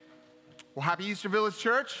Well, happy Easter Village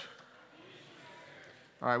Church.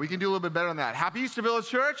 All right, we can do a little bit better than that. Happy Easter Village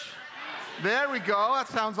Church. There we go. That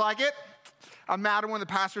sounds like it. I'm Matt, I'm one of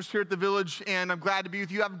the pastors here at the Village, and I'm glad to be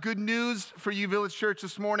with you. I have good news for you, Village Church,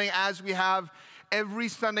 this morning, as we have every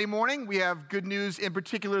Sunday morning. We have good news, in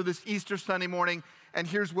particular, this Easter Sunday morning, and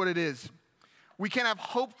here's what it is. We can have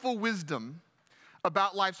hopeful wisdom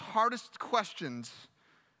about life's hardest questions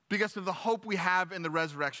because of the hope we have in the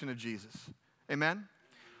resurrection of Jesus. Amen?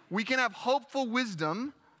 We can have hopeful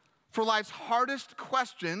wisdom for life's hardest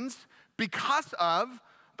questions because of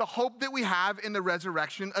the hope that we have in the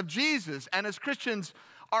resurrection of Jesus. And as Christians,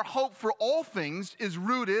 our hope for all things is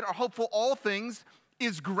rooted, our hope for all things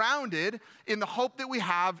is grounded in the hope that we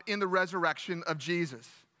have in the resurrection of Jesus.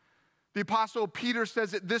 The Apostle Peter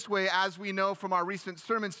says it this way, as we know from our recent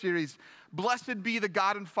sermon series: "Blessed be the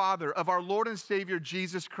God and Father of our Lord and Savior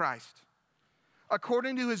Jesus Christ.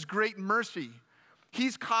 According to his great mercy,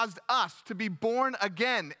 he's caused us to be born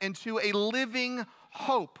again into a living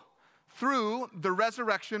hope through the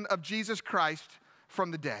resurrection of Jesus Christ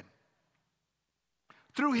from the dead."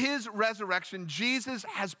 Through his resurrection, Jesus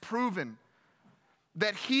has proven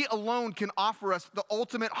that he alone can offer us the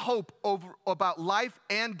ultimate hope about life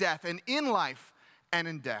and death, and in life and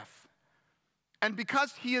in death. And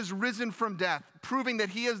because he is risen from death, proving that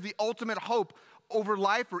he is the ultimate hope over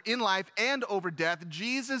life, or in life and over death,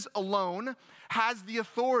 Jesus alone has the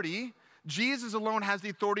authority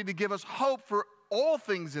to give us hope for all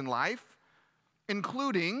things in life,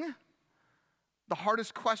 including the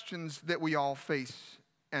hardest questions that we all face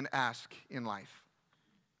and ask in life.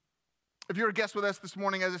 If you're a guest with us this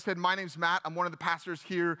morning, as I said, my name's Matt. I'm one of the pastors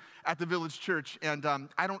here at the Village Church, and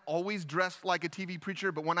I don't always dress like a TV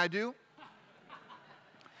preacher, but when I do,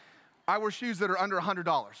 I wear shoes that are under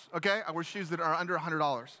 $100, okay? I wear shoes that are under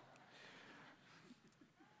 $100.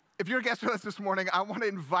 If you're a guest with us this morning, I want to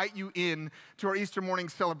invite you in to our Easter morning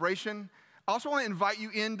celebration. I also want to invite you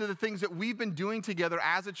into the things that we've been doing together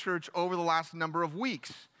as a church over the last number of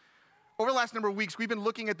weeks. Over the last number of weeks, we've been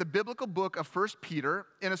looking at the biblical book of 1 Peter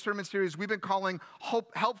in a sermon series we've been calling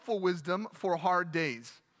Helpful Wisdom for Hard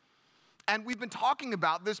Days. And we've been talking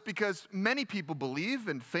about this because many people believe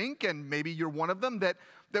and think, and maybe you're one of them, that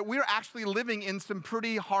we're actually living in some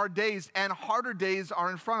pretty hard days, and harder days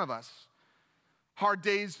are in front of us. Hard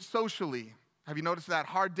days socially. Have you noticed that?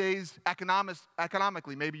 Hard days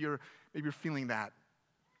economically. Maybe you're feeling that.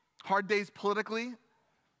 Hard days politically.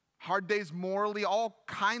 Hard days morally. All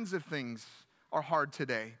kinds of things are hard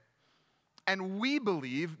today. And we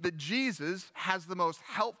believe that Jesus has the most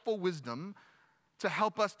helpful wisdom to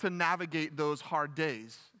help us to navigate those hard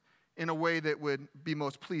days in a way that would be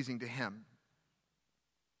most pleasing to him.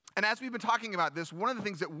 And as we've been talking about this, one of the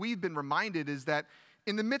things that we've been reminded is that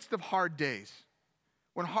in the midst of hard days,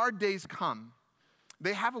 when hard days come,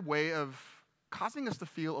 they have a way of causing us to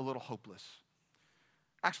feel a little hopeless.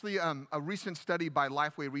 Actually, a recent study by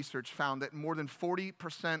Lifeway Research found that more than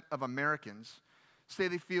 40% of Americans say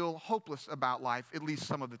they feel hopeless about life at least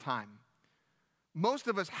some of the time. Most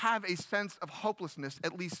of us have a sense of hopelessness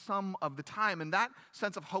at least some of the time, and that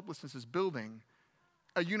sense of hopelessness is building.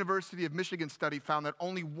 A University of Michigan study found that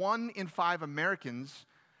only 1 in 5 Americans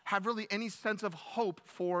have really any sense of hope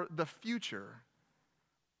for the future.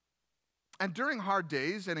 And during hard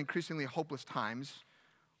days and increasingly hopeless times,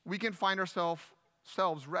 we can find ourselves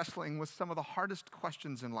wrestling with some of the hardest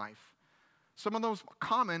questions in life. Some of the most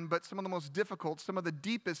common, but some of the most difficult, some of the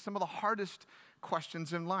deepest, some of the hardest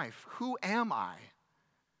questions in life. Who am I?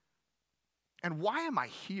 And why am I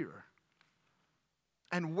here?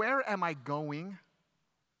 And where am I going?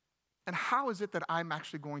 And how is it that I'm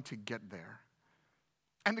actually going to get there?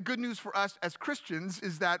 And the good news for us as Christians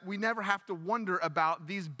is that we never have to wonder about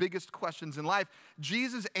these biggest questions in life.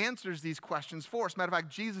 Jesus answers these questions for us. Matter of fact,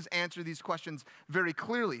 Jesus answered these questions very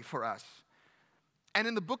clearly for us. And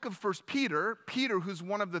in the book of 1 Peter, Peter, who's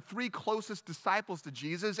one of the 3 closest disciples to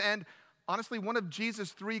Jesus, and honestly, one of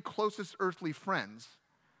Jesus' 3 closest earthly friends,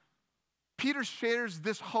 Peter shares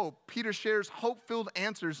this hope. Peter shares hope-filled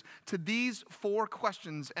answers to these 4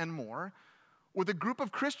 questions and more with a group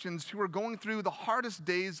of Christians who are going through the hardest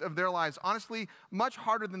days of their lives, honestly, much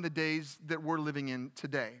harder than the days that we're living in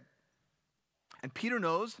today. And Peter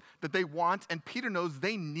knows that they want, and Peter knows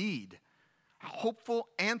they need hopeful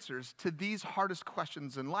answers to these hardest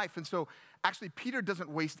questions in life. And so, actually, Peter doesn't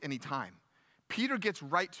waste any time. Peter gets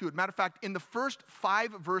right to it. Matter of fact, in the first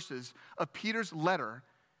 5 verses of Peter's letter,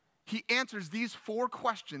 he answers these 4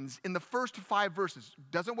 questions in the first 5 verses.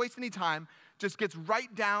 Doesn't waste any time, just gets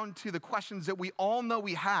right down to the questions that we all know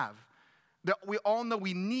we have, that we all know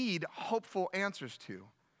we need hopeful answers to.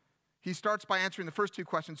 He starts by answering the first 2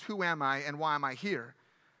 questions: who am I and why am I here?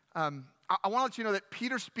 I want to let you know that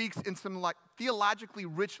Peter speaks in some like theologically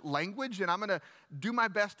rich language, and I'm going to do my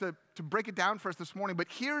best to break it down for us this morning. But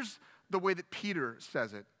here's the way that Peter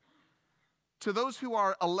says it. To those who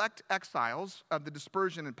are elect exiles of the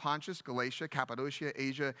dispersion in Pontus, Galatia, Cappadocia,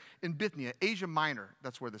 Asia, in Bithynia, Asia Minor,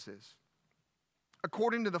 that's where this is.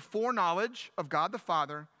 According to the foreknowledge of God the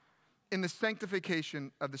Father, in the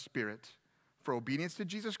sanctification of the Spirit, for obedience to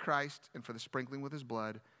Jesus Christ and for the sprinkling with his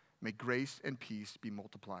blood, may grace and peace be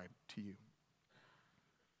multiplied to you.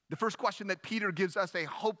 The first question that Peter gives us a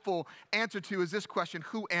hopeful answer to is this question: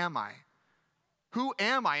 who am I? Who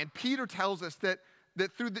am I? And Peter tells us that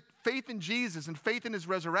through the faith in Jesus and faith in his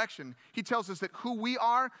resurrection, he tells us that who we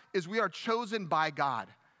are is we are chosen by God.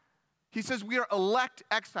 He says we are elect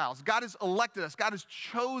exiles. God has elected us. God has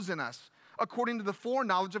chosen us according to the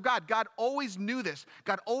foreknowledge of God. God always knew this.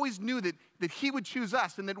 God always knew that he would choose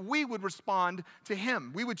us and that we would respond to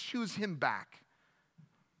him. We would choose him back.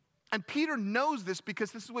 And Peter knows this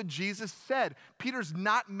because this is what Jesus said. Peter's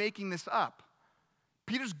not making this up.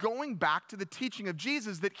 Peter's going back to the teaching of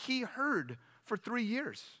Jesus that he heard for 3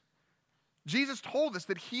 years. Jesus told us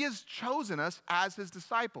that he has chosen us as his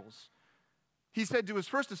disciples. He said to his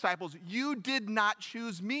first disciples, "You did not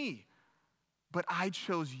choose me, but I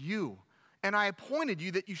chose you. And I appointed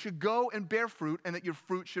you that you should go and bear fruit and that your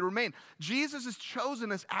fruit should remain." Jesus has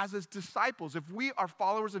chosen us as his disciples. If we are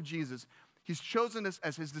followers of Jesus, he's chosen us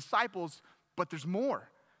as his disciples, but there's more.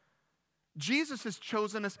 Jesus has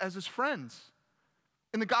chosen us as his friends.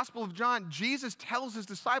 In the Gospel of John, Jesus tells his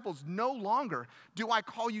disciples, "No longer do I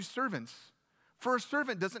call you servants, for a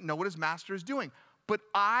servant doesn't know what his master is doing, but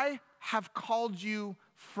I have called you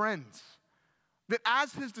friends." That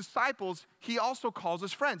as his disciples, he also calls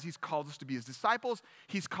us friends. He's called us to be his disciples.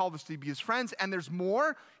 He's called us to be his friends. And there's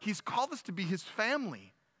more. He's called us to be his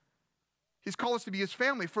family. He's called us to be his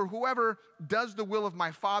family. For whoever does the will of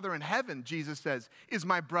my Father in heaven, Jesus says, is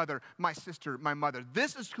my brother, my sister, my mother.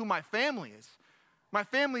 This is who my family is. My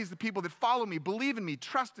family is the people that follow me, believe in me,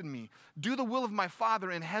 trust in me, do the will of my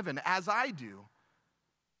Father in heaven as I do.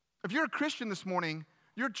 If you're a Christian this morning,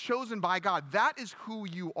 you're chosen by God. That is who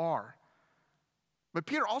you are. But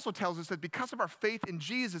Peter also tells us that because of our faith in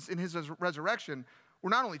Jesus, in his resurrection, we're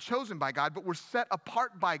not only chosen by God, but we're set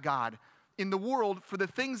apart by God in the world for the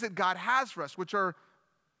things that God has for us, which are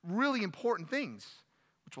really important things,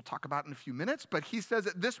 which we'll talk about in a few minutes. But he says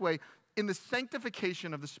it this way: in the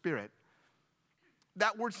sanctification of the Spirit.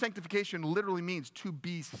 That word sanctification literally means to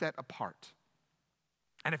be set apart.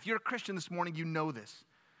 And if you're a Christian this morning, you know this.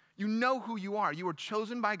 You know who you are. You are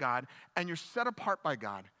chosen by God, and you're set apart by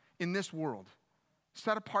God in this world.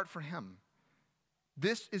 Set apart for him.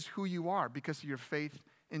 This is who you are because of your faith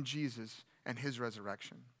in Jesus and his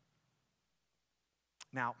resurrection.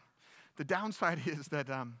 Now, the downside is that,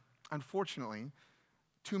 unfortunately,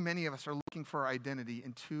 too many of us are looking for our identity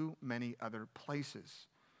in too many other places.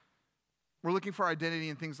 We're looking for our identity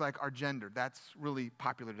in things like our gender. That's really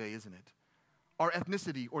popular today, isn't it? Our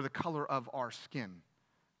ethnicity or the color of our skin.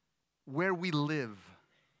 Where we live.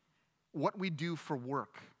 What we do for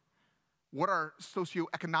work. What our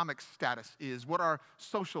socioeconomic status is. What our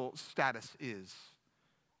social status is.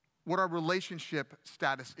 What our relationship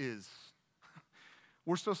status is.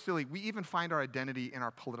 We're so silly. We even find our identity in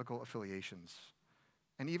our political affiliations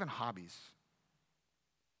and even hobbies.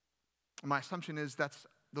 My assumption is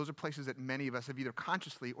those are places that many of us have either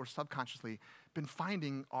consciously or subconsciously been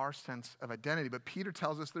finding our sense of identity. But Peter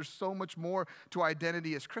tells us there's so much more to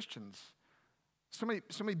identity as Christians. So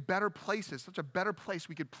many better places, such a better place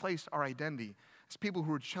we could place our identity as people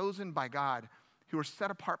who are chosen by God, who are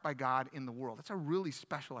set apart by God in the world. That's a really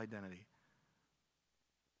special identity.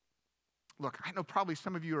 Look, I know probably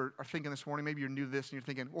some of you are thinking this morning, maybe you're new to this and you're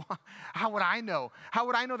thinking, well, how would I know? How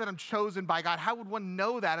would I know that I'm chosen by God? How would one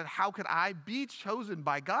know that? And how could I be chosen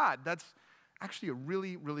by God? That's actually a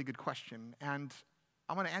really, really good question. And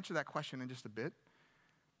I'm going to answer that question in just a bit.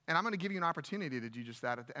 And I'm going to give you an opportunity to do just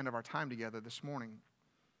that at the end of our time together this morning.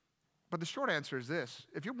 But the short answer is this.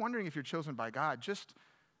 If you're wondering if you're chosen by God, just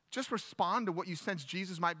respond to what you sense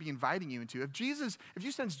Jesus might be inviting you into. If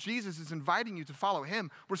you sense Jesus is inviting you to follow him,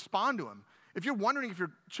 respond to him. If you're wondering if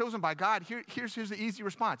you're chosen by God, here's the easy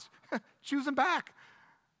response. Choose him back.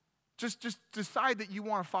 Just decide that you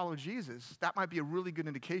want to follow Jesus. That might be a really good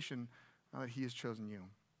indication that he has chosen you.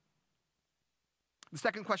 The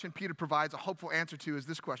second question Peter provides a hopeful answer to is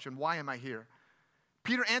this question: why am I here?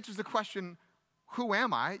 Peter answers the question, who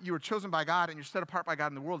am I? You are chosen by God and you're set apart by God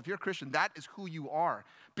in the world. If you're a Christian, that is who you are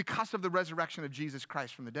because of the resurrection of Jesus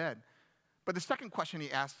Christ from the dead. But the second question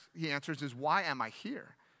he answers is, why am I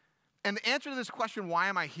here? And the answer to this question, why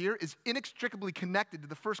am I here, is inextricably connected to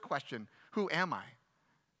the first question, who am I?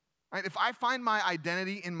 Right? If I find my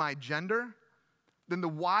identity in my gender, then the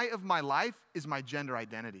why of my life is my gender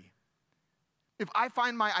identity. If I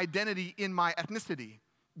find my identity in my ethnicity,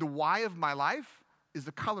 the why of my life is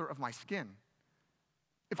the color of my skin.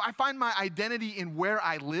 If I find my identity in where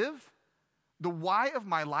I live, the why of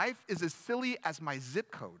my life is as silly as my zip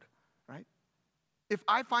code, right? If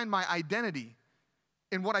I find my identity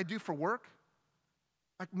in what I do for work,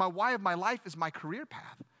 like my why of my life is my career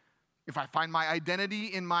path. If I find my identity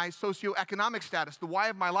in my socioeconomic status, the why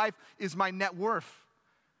of my life is my net worth.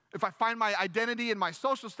 If I find my identity in my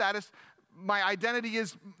social status, my identity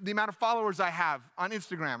is the amount of followers I have on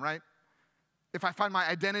Instagram, right? If I find my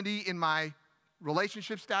identity in my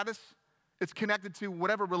relationship status, it's connected to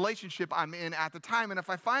whatever relationship I'm in at the time. And if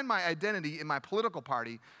I find my identity in my political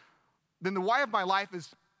party, then the why of my life is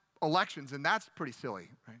elections, and that's pretty silly,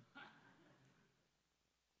 right?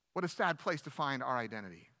 What a sad place to find our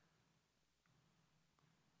identity.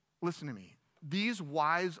 Listen to me. These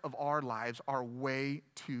whys of our lives are way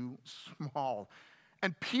too small.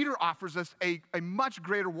 And Peter offers us a much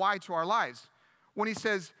greater why to our lives when he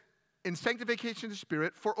says, in sanctification of the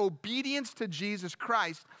Spirit, for obedience to Jesus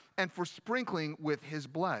Christ and for sprinkling with his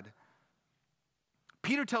blood.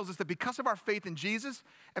 Peter tells us that because of our faith in Jesus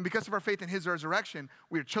and because of our faith in his resurrection,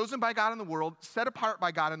 we are chosen by God in the world, set apart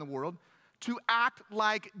by God in the world, to act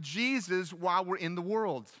like Jesus while we're in the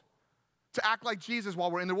world. To act like Jesus while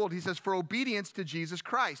we're in the world. He says, for obedience to Jesus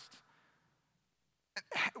Christ.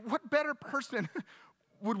 What better person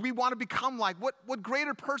would we want to become like? What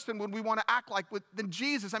greater person would we want to act like than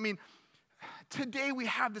Jesus? I mean, today we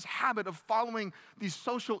have this habit of following these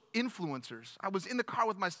social influencers. I was in the car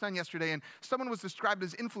with my son yesterday and someone was described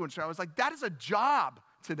as influencer. I was like, that is a job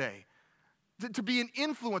today. To be an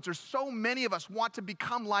influencer, so many of us want to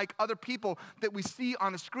become like other people that we see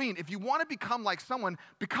on a screen. If you want to become like someone,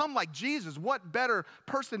 become like Jesus. What better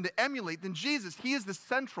person to emulate than Jesus? He is the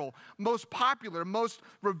central, most popular, most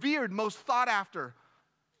revered, most sought after,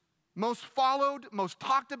 most followed, most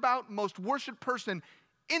talked about, most worshiped person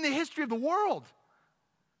in the history of the world.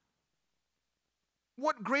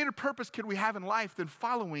 What greater purpose could we have in life than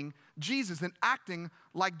following Jesus and acting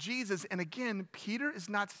like Jesus? And again, Peter is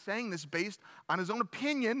not saying this based on his own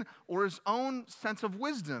opinion or his own sense of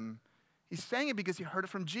wisdom. He's saying it because he heard it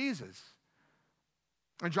from Jesus.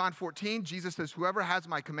 In John 14, Jesus says, whoever has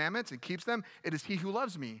my commandments and keeps them, it is he who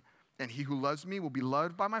loves me. And he who loves me will be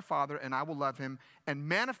loved by my Father, and I will love him and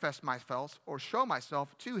manifest myself or show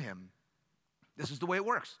myself to him. This is the way it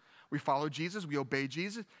works. We follow Jesus, we obey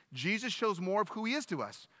Jesus. Jesus shows more of who he is to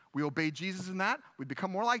us. We obey Jesus in that, we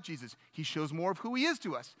become more like Jesus. He shows more of who he is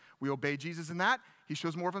to us. We obey Jesus in that, he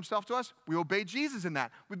shows more of himself to us. We obey Jesus in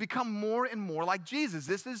that. We become more and more like Jesus.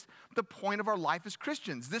 This is the point of our life as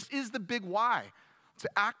Christians. This is the big why, to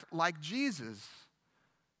act like Jesus.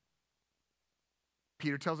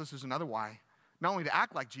 Peter tells us there's another why. Not only to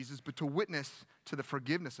act like Jesus, but to witness to the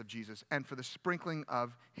forgiveness of Jesus and for the sprinkling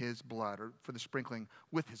of his blood, or for the sprinkling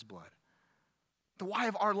with his blood. The why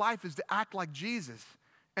of our life is to act like Jesus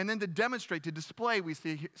and then to demonstrate, to display, we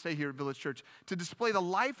say here at Village Church, to display the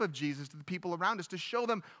life of Jesus to the people around us, to show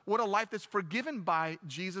them what a life that's forgiven by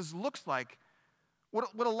Jesus looks like, what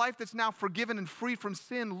a life that's now forgiven and free from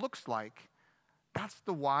sin looks like. That's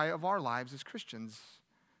the why of our lives as Christians.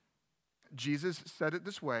 Jesus said it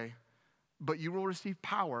this way, but you will receive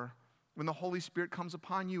power when the Holy Spirit comes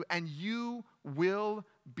upon you, and you will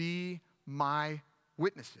be my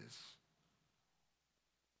witnesses.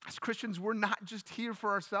 As Christians, we're not just here for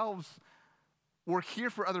ourselves. We're here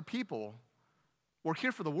for other people. We're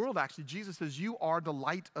here for the world, actually. Jesus says, you are the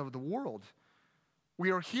light of the world. We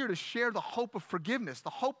are here to share the hope of forgiveness, the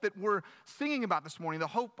hope that we're singing about this morning, the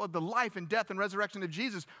hope of the life and death and resurrection of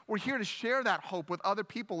Jesus. We're here to share that hope with other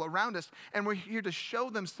people around us, and we're here to show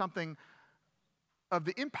them something of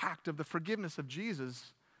the impact of the forgiveness of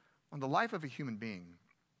Jesus on the life of a human being.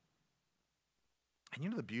 And you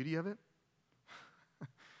know the beauty of it?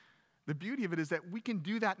 The beauty of it is that we can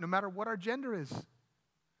do that no matter what our gender is.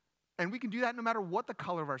 And we can do that no matter what the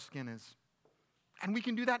color of our skin is. And we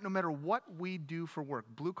can do that no matter what we do for work.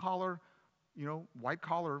 Blue collar, white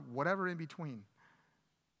collar, whatever in between.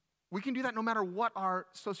 We can do that no matter what our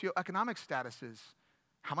socioeconomic status is,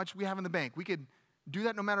 how much we have in the bank. We could do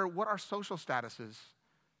that no matter what our social status is.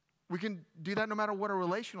 We can do that no matter what our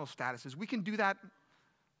relational status is. We can do that,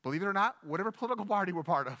 believe it or not, whatever political party we're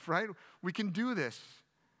part of, right? We can do this.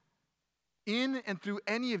 In and through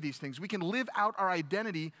any of these things, we can live out our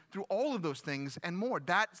identity through all of those things and more.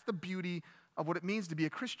 That's the beauty of what it means to be a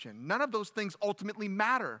Christian. None of those things ultimately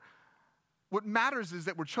matter. What matters is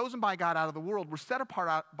that we're chosen by God out of the world. We're set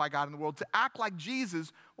apart by God in the world to act like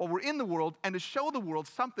Jesus while we're in the world and to show the world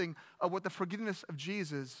something of what the forgiveness of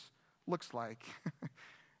Jesus looks like.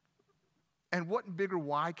 And what bigger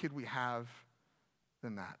why could we have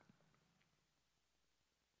than that?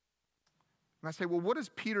 And I say, well, what is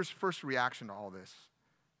Peter's first reaction to all this?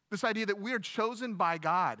 This idea that we are chosen by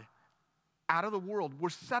God out of the world. We're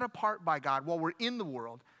set apart by God while we're in the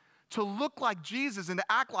world to look like Jesus and to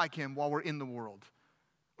act like him while we're in the world.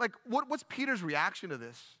 Like, what's Peter's reaction to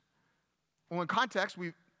this? Well, in context,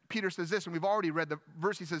 Peter says this, and we've already read the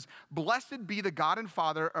verse. He says, "Blessed be the God and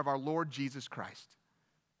Father of our Lord Jesus Christ."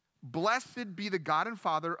 Blessed be the God and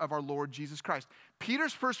Father of our Lord Jesus Christ.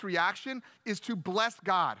 Peter's first reaction is to bless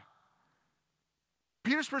God.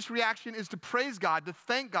 Peter's first reaction is to praise God, to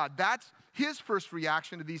thank God. That's his first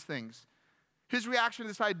reaction to these things. His reaction to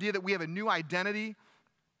this idea that we have a new identity,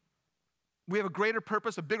 we have a greater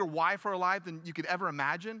purpose, a bigger why for our life than you could ever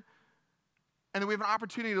imagine, and that we have an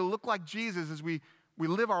opportunity to look like Jesus as we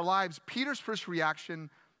live our lives. Peter's first reaction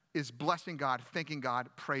is blessing God, thanking God,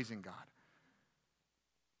 praising God.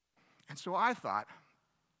 And so I thought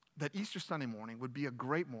that Easter Sunday morning would be a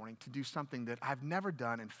great morning to do something that I've never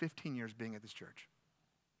done in 15 years being at this church.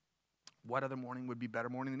 What other morning would be better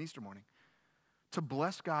morning than Easter morning? To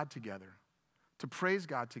bless God together, to praise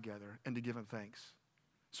God together, and to give him thanks.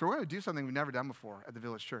 So we're going to do something we've never done before at the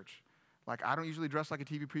Village Church. Like, I don't usually dress like a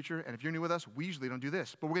TV preacher, and if you're new with us, we usually don't do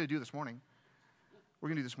this, but we're going to do this morning. We're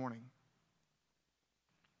going to do this morning.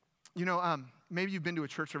 You know, maybe you've been to a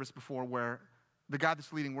church service before where the guy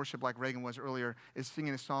that's leading worship, like Reagan was earlier, is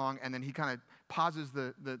singing a song, and then he kind of pauses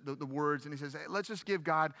the words, and he says, hey, let's just give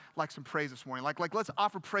God like some praise this morning. Like let's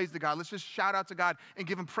offer praise to God. Let's just shout out to God and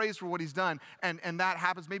give him praise for what he's done. And that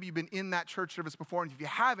happens. Maybe you've been in that church service before, and if you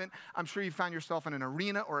haven't, I'm sure you found yourself in an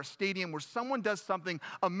arena or a stadium where someone does something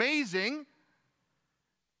amazing,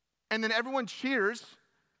 and then everyone cheers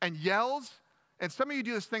and yells. And some of you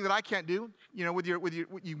do this thing that I can't do, you know,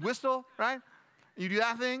 you whistle, right? You do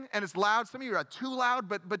that thing, and it's loud. Some of you are too loud,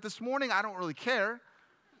 but this morning, I don't really care.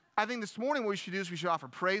 I think this morning what we should do is we should offer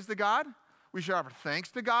praise to God. We should offer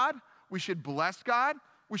thanks to God. We should bless God.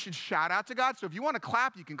 We should shout out to God. So if you want to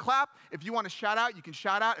clap, you can clap. If you want to shout out, you can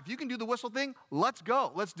shout out. If you can do the whistle thing, let's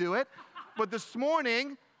go. Let's do it. But this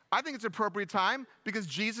morning, I think it's an appropriate time because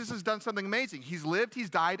Jesus has done something amazing. He's lived, he's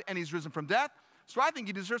died, and he's risen from death. So I think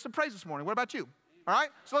he deserves some praise this morning. What about you? All right?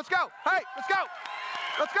 So let's go. Hey, let's go.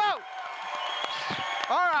 Let's go.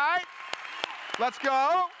 All right, let's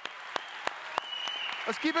go.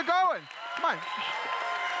 Let's keep it going. Come on.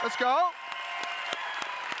 Let's go.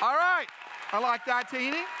 All right. I like that,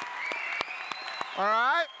 Teeny. All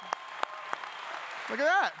right. Look at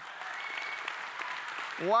that.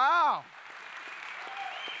 Wow.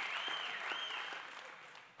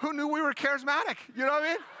 Who knew we were charismatic? You know what I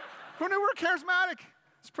mean? Who knew we were charismatic?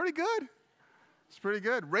 It's pretty good. It's pretty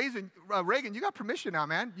good. Reagan, you got permission now,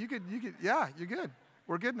 man. You could, yeah, you're good.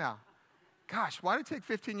 We're good now. Gosh, why did it take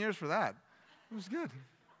 15 years for that? It was good.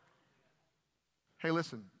 Hey,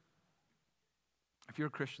 listen. If you're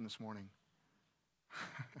a Christian this morning,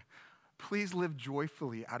 please live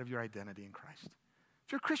joyfully out of your identity in Christ.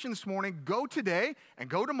 If you're a Christian this morning, go today and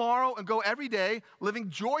go tomorrow and go every day living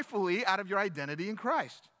joyfully out of your identity in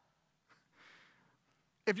Christ.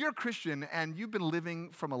 If you're a Christian and you've been living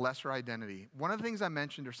from a lesser identity, one of the things I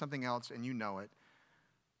mentioned or something else and you know it,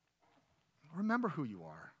 remember who you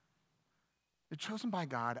are. You're chosen by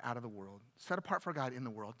God out of the world, set apart for God in the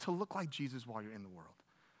world, to look like Jesus while you're in the world.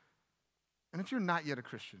 And if you're not yet a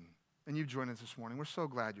Christian and you've joined us this morning, we're so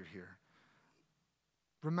glad you're here.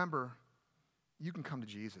 Remember, you can come to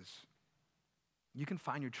Jesus. You can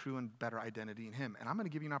find your true and better identity in him. And I'm going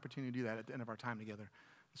to give you an opportunity to do that at the end of our time together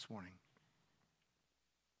this morning.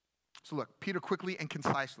 So look, Peter quickly and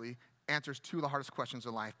concisely answers two of the hardest questions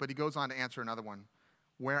in life, but he goes on to answer another one.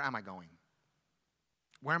 Where am I going?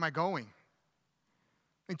 Where am I going?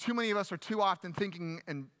 I think too many of us are too often thinking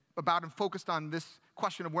about and focused on this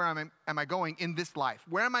question of where am I going in this life?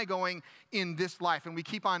 Where am I going in this life? And we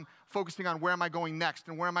keep on focusing on where am I going next,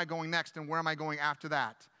 and where am I going next, and where am I going after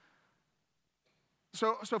that?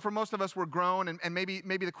 So for most of us, we're grown, and maybe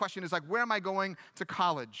the question is like, where am I going to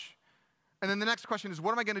college? And then the next question is,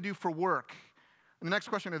 what am I going to do for work? And the next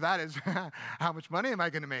question of that is, how much money am I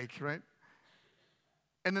going to make, right?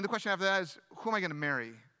 And then the question after that is, who am I going to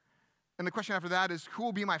marry? And the question after that is, who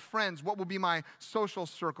will be my friends? What will be my social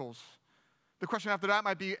circles? The question after that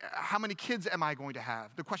might be, how many kids am I going to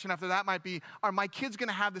have? The question after that might be, are my kids going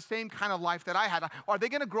to have the same kind of life that I had? Are they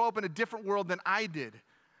going to grow up in a different world than I did?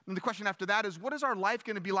 And the question after that is, what is our life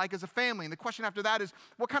going to be like as a family? And the question after that is,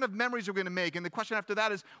 what kind of memories are we going to make? And the question after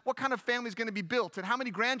that is, what kind of family is going to be built? And how many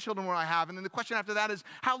grandchildren will I have? And then the question after that is,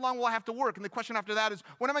 how long will I have to work? And the question after that is,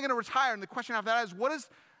 when am I going to retire? And the question after that is, what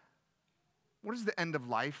does the end of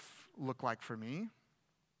life look like for me?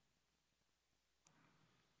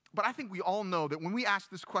 But I think we all know that when we ask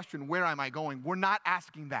this question, where am I going? We're not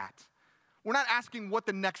asking that. We're not asking what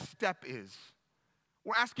the next step is.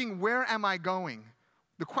 We're asking, where am I going?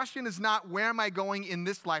 The question is not, where am I going in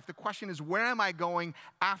this life? The question is, where am I going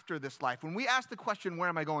after this life? When we ask the question, where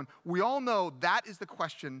am I going? We all know that is the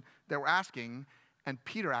question that we're asking, and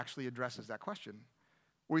Peter actually addresses that question,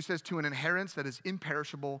 where he says, to an inheritance that is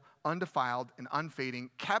imperishable, undefiled, and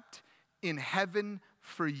unfading, kept in heaven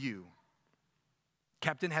for you.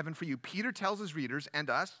 Kept in heaven for you. Peter tells his readers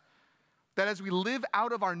and us that as we live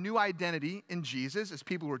out of our new identity in Jesus, as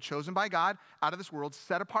people who are chosen by God out of this world,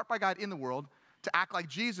 set apart by God in the world, to act like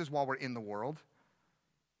Jesus while we're in the world,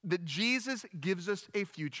 that Jesus gives us a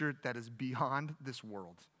future that is beyond this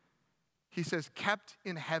world. He says, kept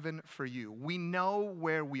in heaven for you. We know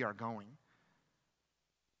where we are going.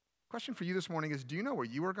 Question for you this morning is, do you know where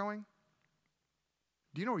you are going?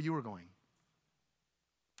 Do you know where you are going?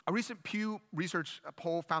 A recent Pew Research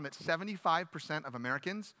poll found that 75% of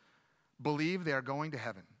Americans believe they are going to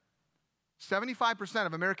heaven. 75%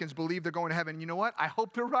 of Americans believe they're going to heaven. You know what? I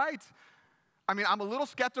hope they're right. I mean, I'm a little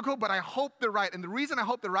skeptical, but I hope they're right. And the reason I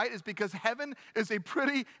hope they're right is because heaven is a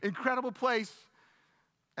pretty incredible place.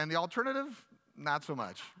 And the alternative, not so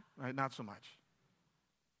much, right? Not so much.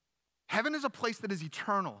 Heaven is a place that is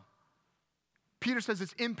eternal. Peter says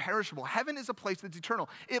it's imperishable. Heaven is a place that's eternal.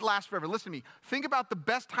 It lasts forever. Listen to me. Think about the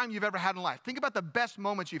best time you've ever had in life. Think about the best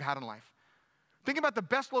moments you've had in life. Think about the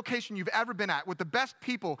best location you've ever been at with the best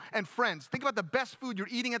people and friends. Think about the best food you're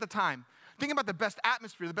eating at the time. Think about the best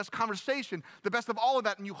atmosphere, the best conversation, the best of all of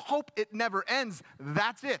that, and you hope it never ends.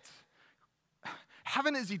 That's it.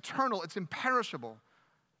 Heaven is eternal. It's imperishable.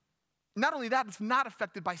 Not only that, it's not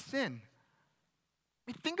affected by sin.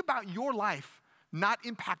 I mean, think about your life not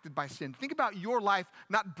impacted by sin. Think about your life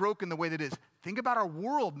not broken the way that it is. Think about our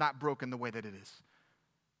world not broken the way that it is.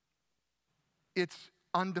 It's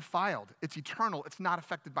undefiled. It's eternal. It's not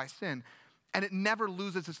affected by sin. And it never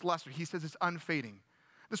loses its luster. He says it's unfading.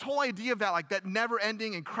 This whole idea of that, like that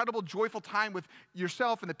never-ending, incredible, joyful time with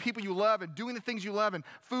yourself and the people you love and doing the things you love and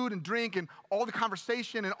food and drink and all the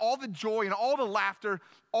conversation and all the joy and all the laughter,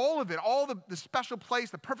 all of it, all the special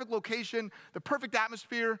place, the perfect location, the perfect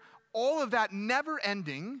atmosphere, all of that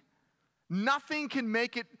never-ending, nothing can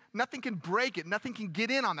make it, nothing can break it, nothing can get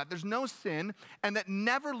in on that. There's no sin, and that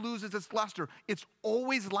never loses its luster. It's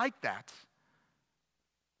always like that.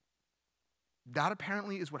 That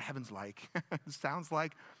apparently is what heaven's like. It sounds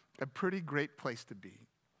like a pretty great place to be.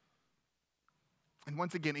 And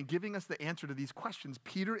once again, in giving us the answer to these questions,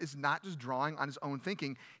 Peter is not just drawing on his own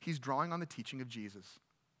thinking, he's drawing on the teaching of Jesus.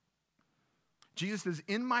 Jesus says,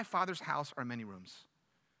 in my Father's house are many rooms.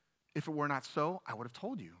 If it were not so, I would have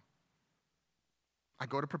told you. I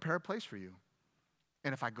go to prepare a place for you.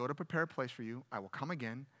 And if I go to prepare a place for you, I will come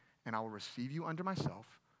again, and I will receive you unto myself,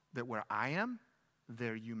 that where I am,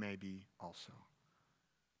 there you may be also.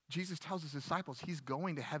 Jesus tells his disciples he's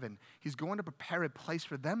going to heaven. He's going to prepare a place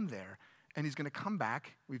for them there, and he's going to come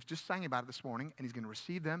back. We've just sang about it this morning, and he's going to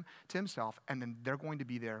receive them to himself, and then they're going to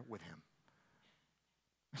be there with him.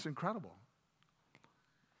 It's incredible.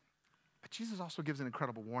 But Jesus also gives an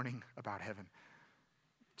incredible warning about heaven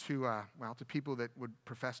to people that would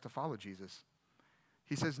profess to follow Jesus.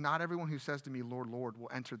 He says, not everyone who says to me, Lord, Lord, will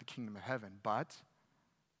enter the kingdom of heaven, but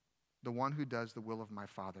the one who does the will of my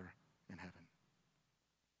Father in heaven.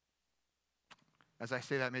 As I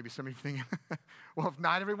say that, maybe some of you are thinking, well, if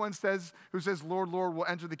not everyone who says, Lord, Lord, will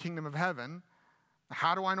enter the kingdom of heaven,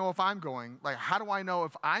 how do I know if I'm going? Like, how do I know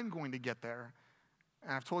if I'm going to get there?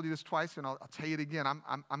 And I've told you this twice, and I'll tell you it again.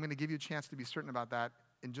 I'm going to give you a chance to be certain about that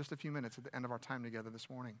in just a few minutes at the end of our time together this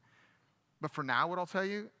morning. But for now, what I'll tell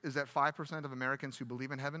you is that 5% of Americans who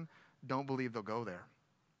believe in heaven don't believe they'll go there.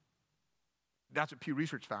 That's what Pew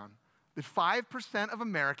Research found. That 5% of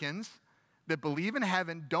Americans that believe in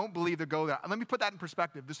heaven don't believe they'll go there. Let me put that in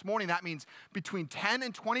perspective. This morning, that means between 10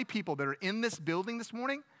 and 20 people that are in this building this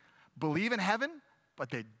morning believe in heaven, but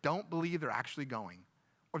they don't believe they're actually going,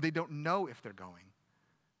 or they don't know if they're going.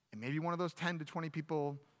 And maybe one of those 10 to 20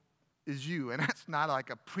 people is you, and that's not like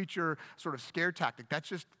a preacher sort of scare tactic. That's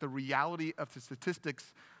just the reality of the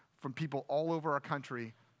statistics from people all over our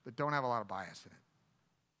country that don't have a lot of bias in it.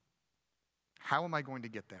 How am I going to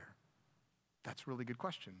get there? That's a really good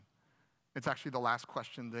question. It's actually the last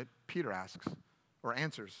question that Peter asks or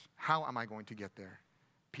answers. How am I going to get there?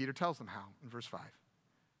 Peter tells them how in verse 5.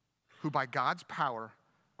 who by God's power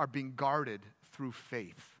are being guarded through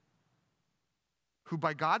faith. Who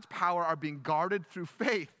by God's power are being guarded through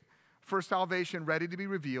faith for salvation ready to be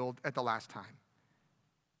revealed at the last time.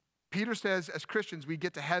 Peter says, as Christians, we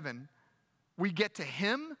get to heaven, we get to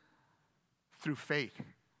him through faith.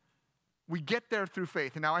 We get there through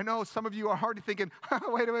faith. And now I know some of you are already thinking,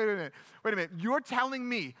 wait a minute. You're telling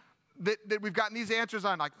me that we've gotten these answers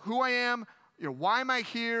on like who I am, why am I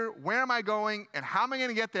here, where am I going, and how am I going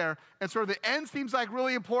to get there? And sort of the end seems like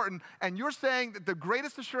really important. And you're saying that the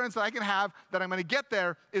greatest assurance that I can have that I'm going to get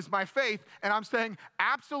there is my faith. And I'm saying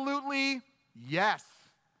absolutely yes.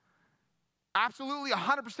 Absolutely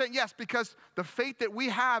 100% yes, because the faith that we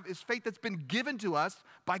have is faith that's been given to us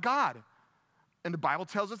by God. And the Bible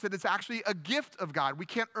tells us that it's actually a gift of God. We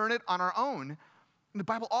can't earn it on our own. And the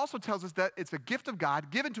Bible also tells us that it's a gift of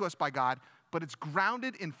God, given to us by God, but it's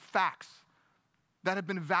grounded in facts that have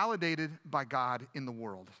been validated by God in the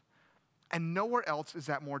world. And nowhere else is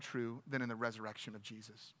that more true than in the resurrection of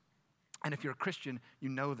Jesus. And if you're a Christian, you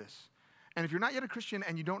know this. And if you're not yet a Christian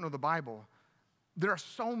and you don't know the Bible, there are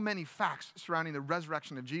so many facts surrounding the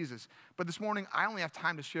resurrection of Jesus. But this morning, I only have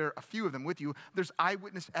time to share a few of them with you. There's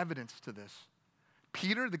eyewitness evidence to this.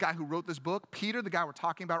 Peter, the guy who wrote this book, Peter, the guy we're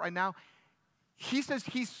talking about right now, he says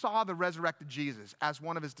he saw the resurrected Jesus as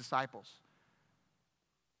one of his disciples.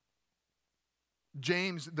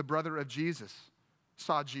 James, the brother of Jesus,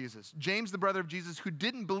 saw Jesus. James, the brother of Jesus, who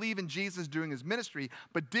didn't believe in Jesus during his ministry,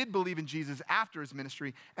 but did believe in Jesus after his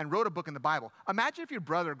ministry and wrote a book in the Bible. Imagine if your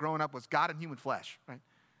brother growing up was God in human flesh, right?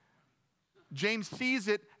 James sees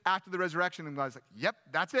it after the resurrection and goes like, yep,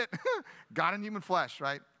 that's it. God in human flesh,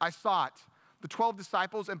 right? I saw it. The 12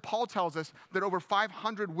 disciples, and Paul tells us that over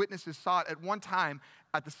 500 witnesses saw it at one time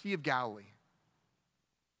at the Sea of Galilee.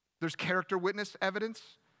 There's character witness evidence.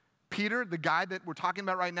 Peter, the guy that we're talking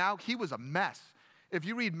about right now, he was a mess. If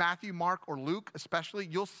you read Matthew, Mark, or Luke especially,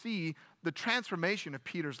 you'll see the transformation of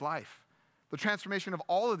Peter's life, the transformation of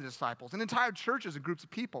all of the disciples, and entire churches and groups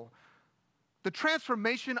of people, the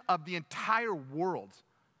transformation of the entire world.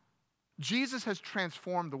 Jesus has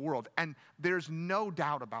transformed the world, and there's no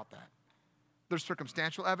doubt about that. There's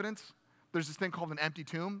circumstantial evidence. There's this thing called an empty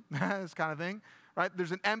tomb, this kind of thing, right?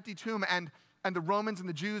 There's an empty tomb, and the Romans and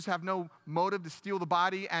the Jews have no motive to steal the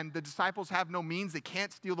body, and the disciples have no means. They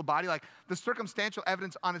can't steal the body. Like, the circumstantial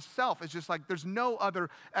evidence on itself is just like, there's no other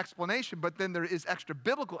explanation, but then there is extra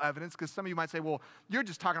biblical evidence, because some of you might say, well, you're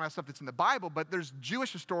just talking about stuff that's in the Bible, but there's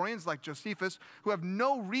Jewish historians like Josephus who have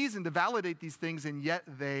no reason to validate these things, and yet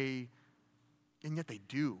they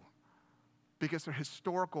do, because they're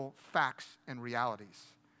historical facts and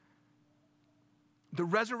realities. The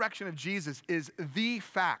resurrection of Jesus is the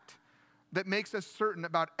fact that makes us certain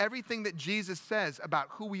about everything that Jesus says about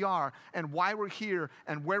who we are and why we're here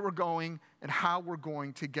and where we're going and how we're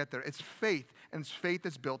going to get there. It's faith, and it's faith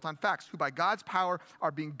that's built on facts, who by God's power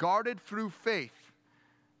are being guarded through faith.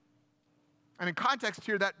 And in context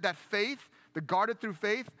here, that faith, the guarded through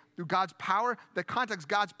faith, through God's power, the context,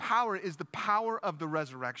 God's power is the power of the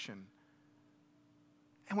resurrection.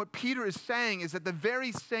 And what Peter is saying is that the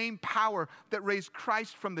very same power that raised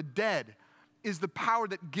Christ from the dead is the power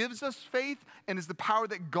that gives us faith and is the power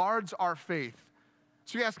that guards our faith.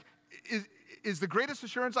 So you ask, is the greatest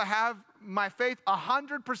assurance I have my faith?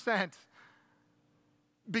 100%.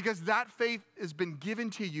 Because that faith has been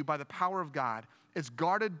given to you by the power of God. It's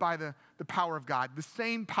guarded by the power of God. The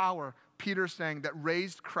same power, Peter is saying, that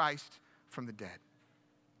raised Christ from the dead.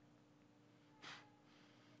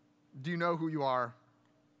 Do you know who you are?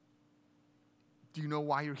 Do you know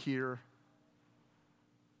why you're here?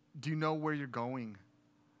 Do you know where you're going?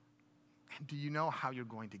 And do you know how you're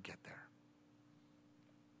going to get there?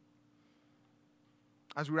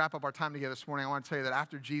 As we wrap up our time together this morning, I want to tell you that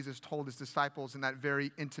after Jesus told his disciples in that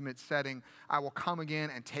very intimate setting, I will come again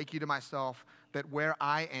and take you to myself, that where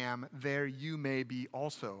I am, there you may be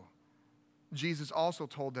also. Jesus also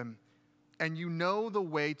told them, and you know the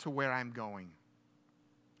way to where I'm going.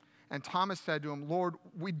 And Thomas said to him, Lord,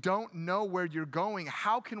 we don't know where you're going.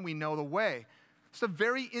 How can we know the way? It's a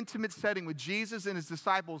very intimate setting with Jesus and his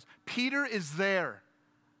disciples. Peter is there.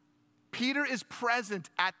 Peter is present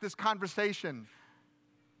at this conversation.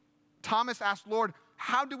 Thomas asked, Lord,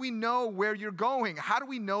 how do we know where you're going? How do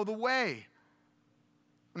we know the way?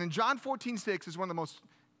 And in John 14:6 is one of the most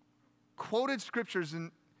quoted scriptures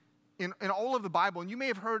in all of the Bible. And you may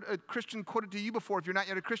have heard a Christian quote it to you before if you're not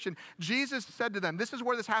yet a Christian. Jesus said to them, this is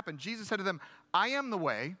where this happened. Jesus said to them, I am the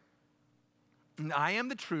way, and I am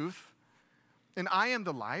the truth, and I am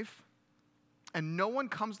the life, and no one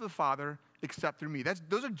comes to the Father except through me.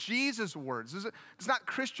 Those are Jesus' words. It's not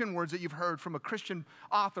Christian words that you've heard from a Christian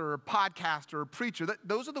author or podcaster or preacher.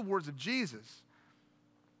 Those are the words of Jesus.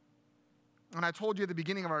 And I told you at the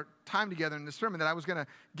beginning of our time together in the sermon that I was going to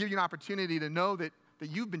give you an opportunity to know that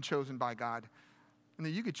you've been chosen by God and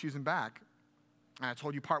that you could choose him back. And I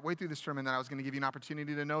told you partway through the sermon that I was going to give you an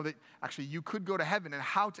opportunity to know that actually you could go to heaven and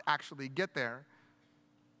how to actually get there.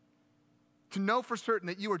 To know for certain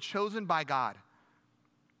that you are chosen by God.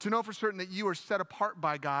 To know for certain that you are set apart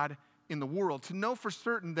by God in the world. To know for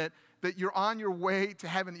certain that you're on your way to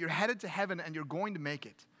heaven, that you're headed to heaven and you're going to make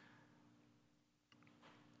it.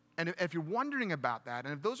 And if you're wondering about that,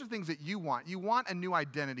 and if those are things that you want a new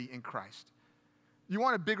identity in Christ. You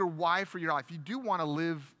want a bigger why for your life. You do want to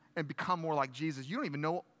live and become more like Jesus. You don't even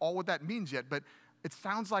know all what that means yet, but it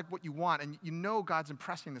sounds like what you want, and you know God's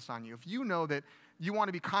impressing this on you. If you know that you want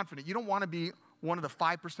to be confident, you don't want to be one of the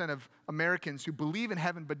 5% of Americans who believe in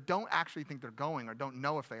heaven but don't actually think they're going or don't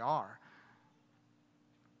know if they are.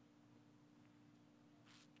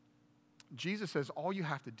 Jesus says all you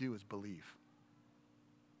have to do is believe.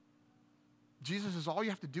 Jesus says all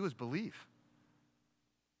you have to do is believe.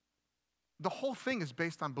 The whole thing is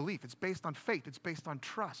based on belief. It's based on faith. It's based on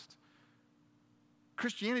trust.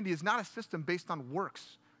 Christianity is not a system based on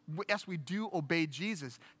works. Yes, we do obey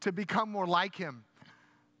Jesus to become more like him,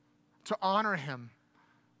 to honor him.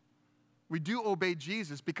 We do obey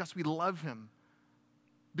Jesus because we love him.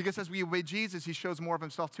 Because as we obey Jesus, he shows more of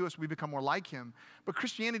himself to us. We become more like him. But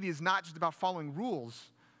Christianity is not just about following rules.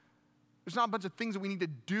 There's not a bunch of things that we need to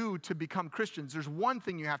do to become Christians. There's one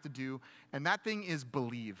thing you have to do, and that thing is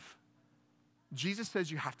believe. Jesus says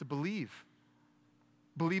you have to believe.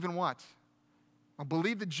 Believe in what? Well,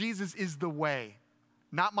 believe that Jesus is the way.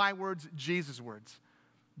 Not my words, Jesus' words.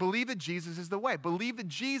 Believe that Jesus is the way. Believe that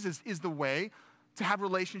Jesus is the way to have a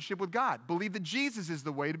relationship with God. Believe that Jesus is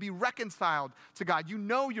the way to be reconciled to God. You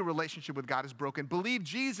know your relationship with God is broken. Believe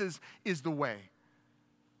Jesus is the way.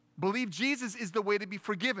 Believe Jesus is the way to be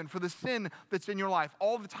forgiven for the sin that's in your life.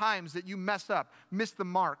 All the times that you mess up, miss the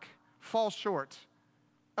mark, fall short,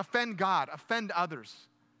 offend God, offend others.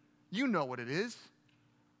 You know what it is.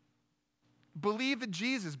 Believe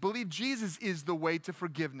Jesus is the way to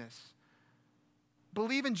forgiveness.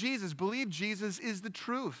 Believe in Jesus. Believe Jesus is the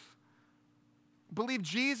truth. Believe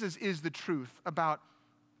Jesus is the truth about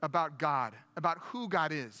God, about who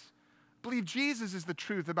God is. Believe Jesus is the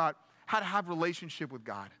truth about how to have a relationship with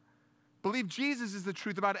God. Believe Jesus is the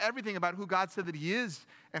truth about everything about who God said that he is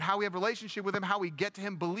and how we have a relationship with him, how we get to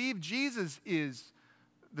him. Believe Jesus is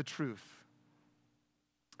the truth.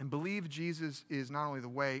 And believe Jesus is not only the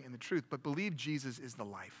way and the truth, but believe Jesus is the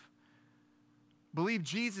life. Believe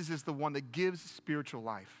Jesus is the one that gives spiritual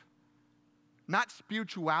life. Not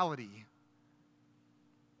spirituality,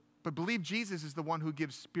 but believe Jesus is the one who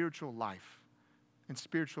gives spiritual life and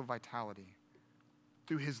spiritual vitality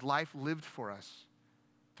through his life lived for us,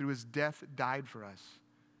 through his death died for us,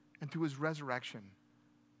 and through his resurrection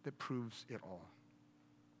that proves it all.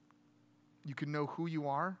 You can know who you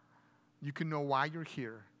are, you can know why you're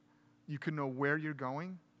here, you can know where you're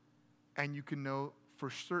going, and you can know for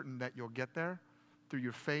certain that you'll get there through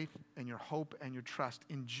your faith and your hope and your trust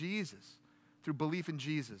in Jesus, through belief in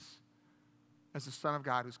Jesus as the Son of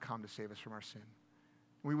God who's come to save us from our sin.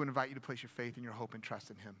 We would invite you to place your faith and your hope and trust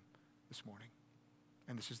in him this morning.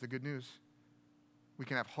 And this is the good news. We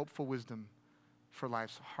can have hopeful wisdom for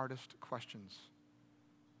life's hardest questions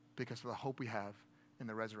because of the hope we have in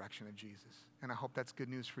the resurrection of Jesus. And I hope that's good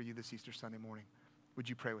news for you this Easter Sunday morning. Would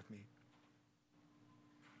you pray with me?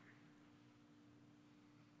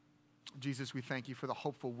 Jesus, we thank you for the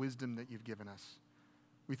hopeful wisdom that you've given us.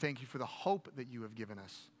 We thank you for the hope that you have given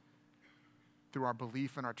us through our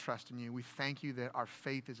belief and our trust in you. We thank you that our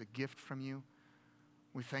faith is a gift from you.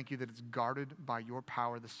 We thank you that it's guarded by your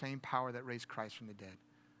power, the same power that raised Christ from the dead.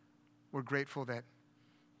 We're grateful that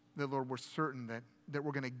Lord, we're certain that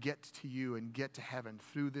we're going to get to you and get to heaven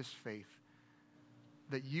through this faith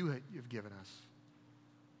that you've given us.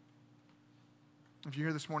 If you're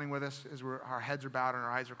here this morning with us, as our heads are bowed and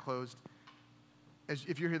our eyes are closed,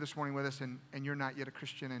 if you're here this morning with us and you're not yet a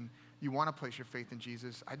Christian and you want to place your faith in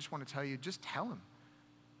Jesus, I just want to tell you, just tell him.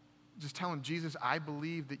 Just tell him, Jesus, I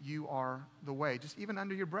believe that you are the way. Just even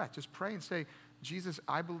under your breath, just pray and say, Jesus,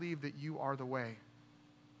 I believe that you are the way.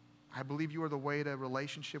 I believe you are the way to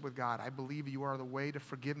relationship with God. I believe you are the way to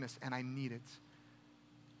forgiveness, and I need it.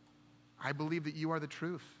 I believe that you are the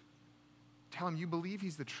truth. Tell him you believe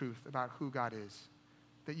he's the truth about who God is,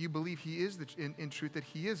 that you believe he is in truth, that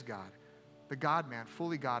he is God, the God-man,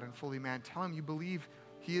 fully God and fully man. Tell him you believe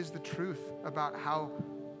he is the truth about how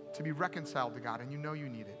to be reconciled to God, and you know you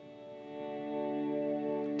need it.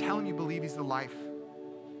 Tell him you believe he's the life.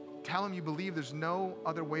 Tell him you believe there's no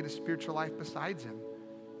other way to spiritual life besides him.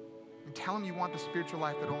 And tell him you want the spiritual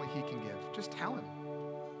life that only he can give. Just tell him.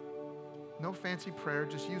 No fancy prayer,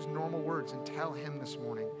 just use normal words and tell him this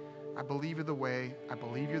morning, I believe you're the way, I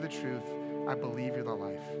believe you're the truth, I believe you're the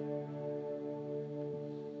life.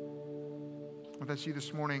 If that's you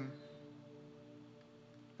this morning,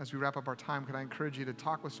 as we wrap up our time, can I encourage you to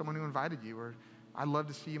talk with someone who invited you, or I'd love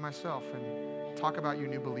to see you myself and talk about your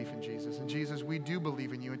new belief in Jesus. And Jesus, we do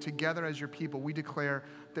believe in you. And together as your people, we declare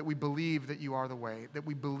that we believe that you are the way, that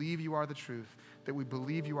we believe you are the truth, that we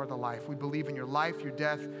believe you are the life. We believe in your life, your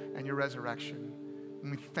death, and your resurrection.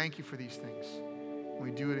 And we thank you for these things. And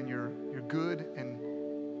we do it in your good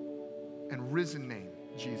and risen name,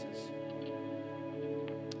 Jesus.